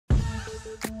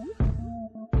Hello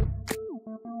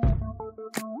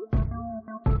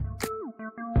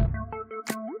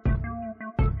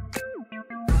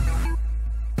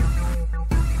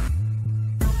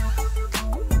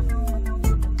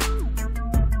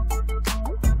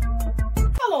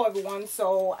everyone,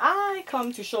 so I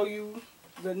come to show you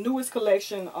the newest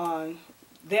collection on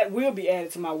that will be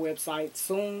added to my website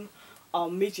soon.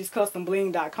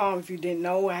 MechiesCustomBling.com. If you didn't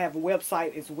know, I have a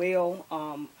website as well.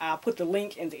 I'll put the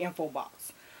link in the info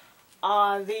box.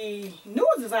 The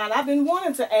newest design, I've been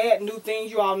wanting to add new things.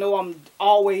 You all know I'm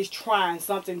always trying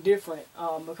something different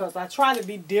because I try to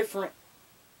be different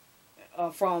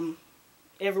from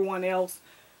everyone else.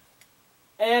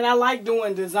 And I like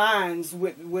doing designs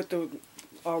with the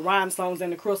rhinestones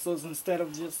and the crystals instead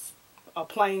of just a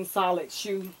plain solid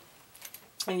shoe.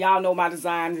 And y'all know my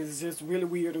design is just really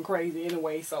weird and crazy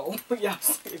anyway, so yeah,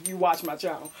 if you watch my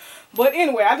channel. But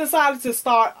anyway, I decided to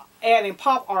start adding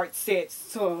pop art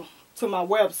sets to my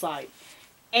website.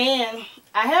 And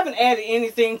I haven't added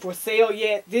anything for sale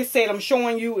yet. This set I'm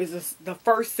showing you is the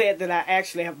first set that I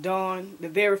actually have done. The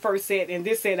very first set, and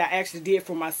this set I actually did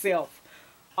for myself.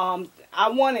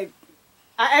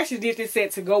 I actually did this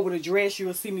set to go with a dress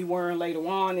you'll see me wearing later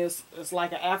on. It's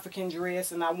like an African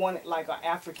dress, and I wanted like an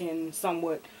African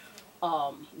somewhat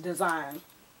design.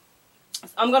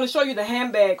 I'm going to show you the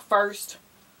handbag first,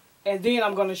 and then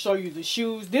I'm going to show you the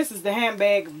shoes. This is the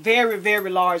handbag, very,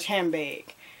 very large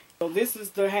handbag. So this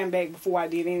is the handbag before I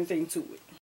did anything to it.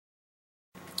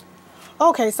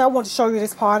 Okay, so I want to show you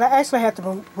this part. I actually had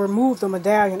to remove the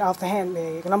medallion off the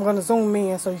handbag, and I'm going to zoom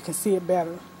in so you can see it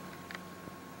better.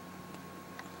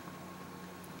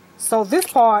 So this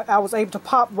part I was able to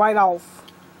pop right off.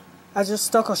 I just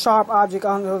stuck a sharp object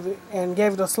under it and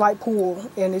gave it a slight pull,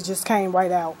 and it just came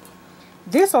right out.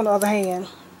 This, on the other hand,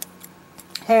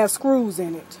 has screws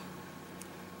in it.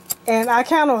 And I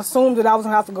kind of assumed that I was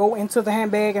going to have to go into the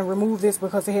handbag and remove this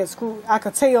because it had screws. I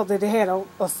could tell that it had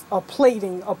a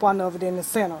plating up under it in the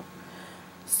center.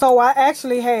 So I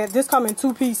actually had this come in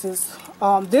two pieces.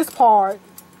 This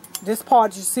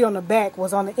part you see on the back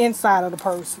was on the inside of the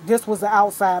purse. This was the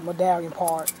outside medallion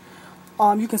part.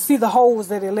 You can see the holes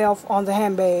that it left on the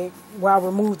handbag where I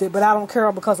removed it, but I don't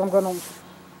care because I'm going to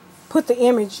put the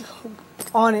image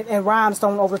on it and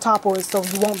rhinestone over the top of it, so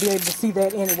you won't be able to see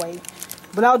that anyway.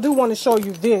 But I do want to show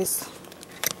you this,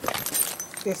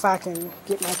 if I can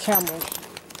get my camera.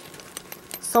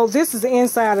 So this is the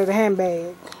inside of the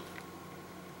handbag.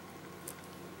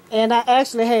 And I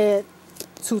actually had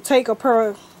to take a pair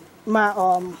of my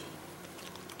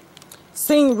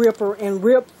seam ripper and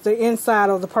rip the inside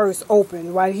of the purse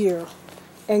open right here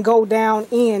and go down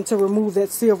in to remove that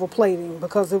silver plating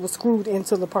because it was screwed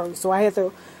into the purse. So I had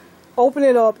to open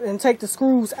it up and take the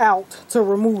screws out to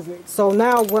remove it. So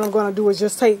now what I'm going to do is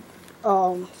just take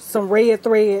some red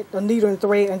thread, a needle and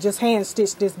thread, and just hand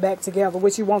stitch this back together,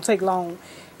 which it won't take long.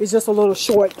 It's just a little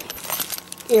short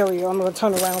area. I'm going to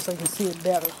turn around so you can see it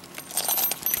better.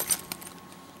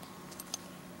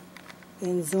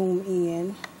 And zoom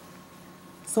in.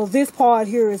 So this part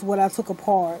here is what I took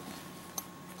apart.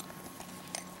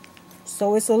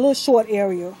 So it's a little short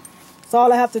area. So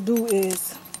all I have to do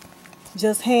is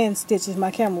just hand stitch if my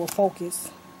camera will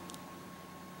focus.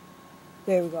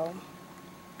 There we go.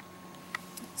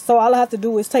 So all I have to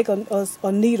do is take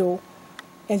a needle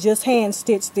and just hand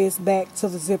stitch this back to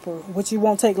the zipper, which it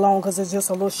won't take long because it's just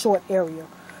a little short area.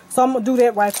 So I'm going to do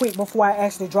that right quick before I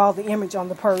actually draw the image on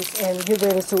the purse and get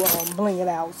ready to bling it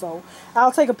out. So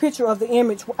I'll take a picture of the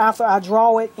image after I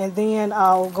draw it, and then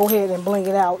I'll go ahead and bling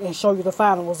it out and show you the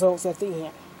final results at the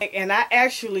end. And I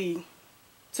actually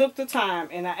took the time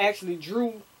and I actually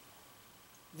drew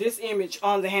this image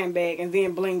on the handbag and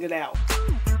then blinged it out.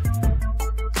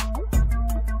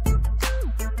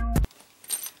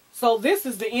 So this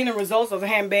is the end results of the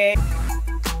handbag.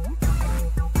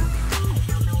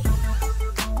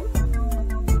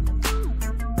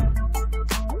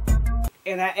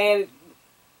 And I added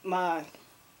my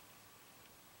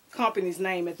company's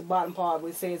name at the bottom part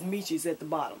where it says Mechies at the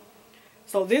bottom.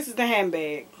 So this is the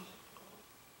handbag.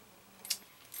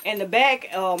 And the back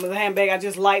of the handbag, I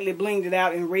just lightly blinged it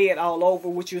out in red all over,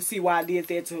 which you'll see why I did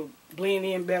that, to blend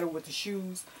in better with the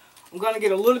shoes. I'm going to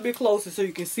get a little bit closer so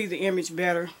you can see the image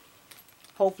better.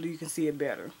 Hopefully you can see it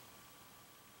better.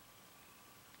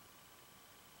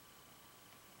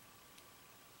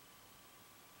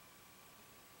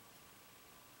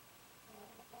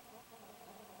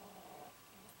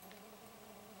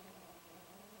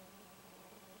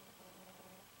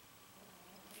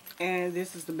 And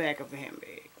this is the back of the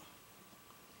handbag.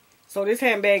 So this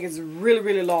handbag is really,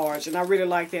 really large, and I really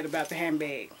like that about the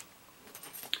handbag.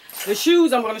 The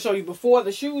shoes I'm going to show you before.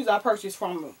 The shoes I purchased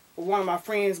from one of my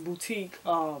friend's boutique.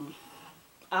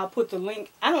 I'll put the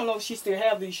link. I don't know if she still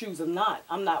have these shoes or not.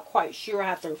 I'm not quite sure. I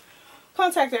have to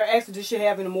contact her, ask her if she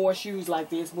have any more shoes like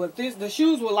this. But the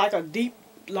shoes were like a deep,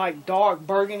 like dark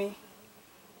burgundy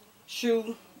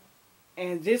shoe.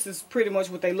 And this is pretty much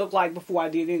what they look like before I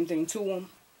did anything to them.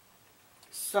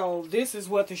 So this is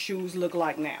what the shoes look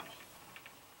like now.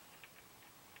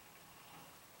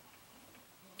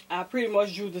 I pretty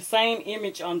much drew the same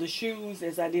image on the shoes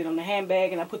as I did on the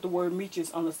handbag, and I put the word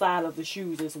Mechies on the side of the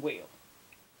shoes as well.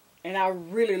 And I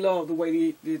really love the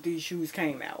way these shoes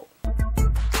came out.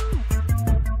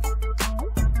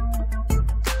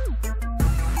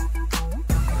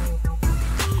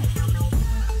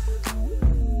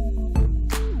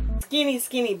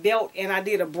 Skinny belt, and I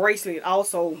did a bracelet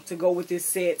also to go with this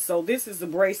set. So this is the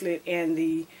bracelet and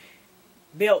the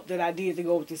belt that I did to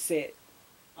go with the set.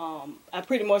 I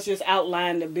pretty much just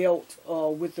outlined the belt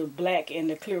with the black and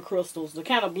the clear crystals to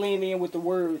kind of blend in with the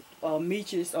word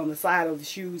Mechies on the side of the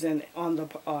shoes and on the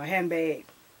handbag.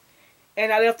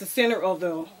 And I left the center of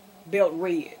the belt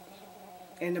red.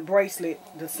 And the bracelet,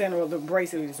 the center of the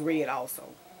bracelet is red also.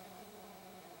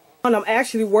 And I'm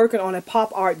actually working on a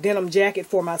PopArt denim jacket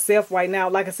for myself right now.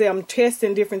 Like I said, I'm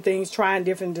testing different things, trying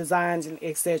different designs, and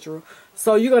etc.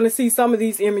 So you're going to see some of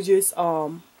these images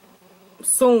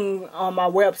soon on my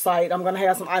website. I'm going to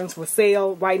have some items for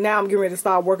sale. Right now I'm getting ready to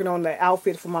start working on the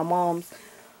outfit for my mom's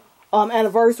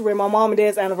anniversary, my mom and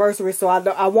dad's anniversary. So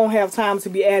I won't have time to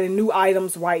be adding new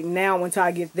items right now until I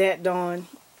get that done.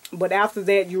 But after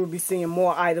that, you will be seeing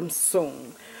more items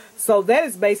soon. So that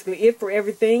is basically it for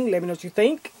everything. Let me know what you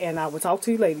think, and I will talk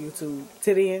to you later, YouTube.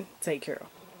 Till then, take care.